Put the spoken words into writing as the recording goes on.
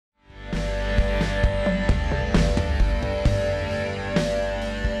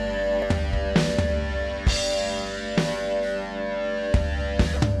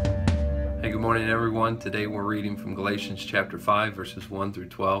everyone. Today we're reading from Galatians chapter 5, verses 1 through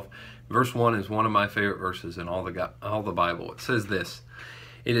 12. Verse 1 is one of my favorite verses in all the Bible. It says this: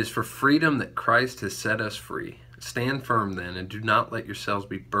 "It is for freedom that Christ has set us free. Stand firm then, and do not let yourselves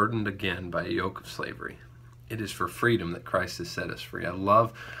be burdened again by a yoke of slavery." It is for freedom that Christ has set us free. I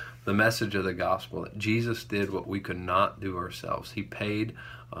love the message of the gospel that Jesus did what we could not do ourselves. He paid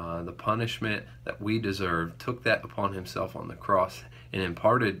the punishment that we deserved, took that upon himself on the cross, and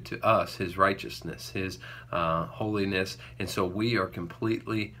imparted to us his righteousness, his holiness, and so we are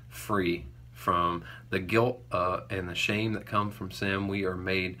completely free from the guilt and the shame that come from sin. We are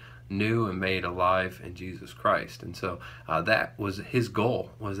made new and made alive in Jesus Christ. And so that was his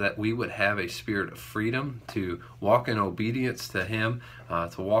goal, was that we would have a spirit of freedom to walk in obedience to him,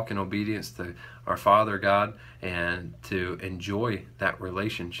 to walk in obedience to our Father God, and to enjoy that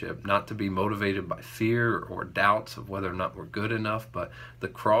relationship, not to be motivated by fear or doubts of whether or not we're good enough, but the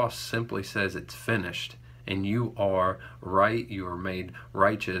cross simply says it's finished, and you are right, you are made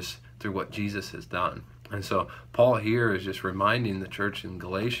righteous through what Jesus has done. And so Paul here is just reminding the church in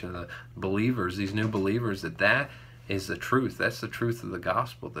Galatia, the believers, these new believers, that that is the truth. That's the truth of the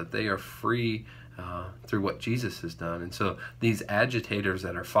gospel, that they are free through what Jesus has done. And so these agitators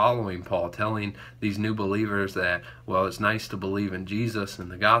that are following Paul, telling these new believers that, well, it's nice to believe in Jesus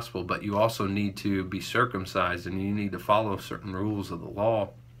and the gospel, but you also need to be circumcised and you need to follow certain rules of the law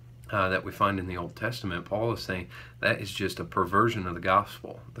that we find in the Old Testament. Paul is saying that is just a perversion of the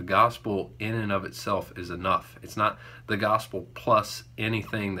gospel. The gospel in and of itself is enough. It's not the gospel plus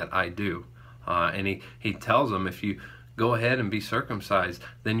anything that I do. And he tells them, if you go ahead and be circumcised,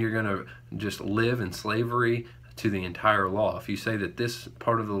 then you're going to just live in slavery to the entire law. If you say that this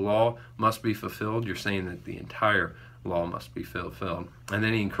part of the law must be fulfilled, you're saying that the entire law must be fulfilled. And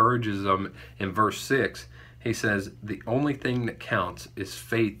then he encourages them in verse 6. He says, the only thing that counts is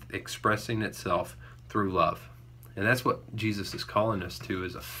faith expressing itself through love. And that's what Jesus is calling us to,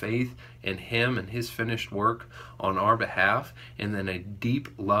 is a faith in him and his finished work on our behalf, and then a deep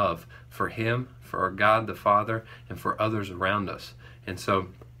love for him, for our God the Father, and for others around us. And so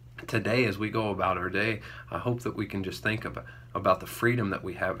today, as we go about our day, I hope that we can just think about the freedom that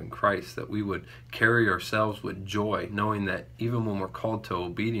we have in Christ, that we would carry ourselves with joy, knowing that even when we're called to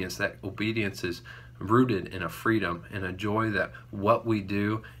obedience, that obedience is rooted in a freedom and a joy that what we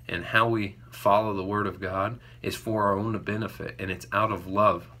do and how we follow the Word of God is for our own benefit, and it's out of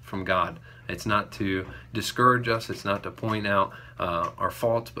love from God. It's not to discourage us, it's not to point out our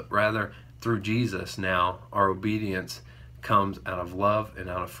faults, but rather through Jesus now our obedience comes out of love and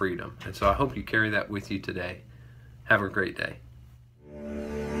out of freedom. And so I hope you carry that with you today. Have a great day.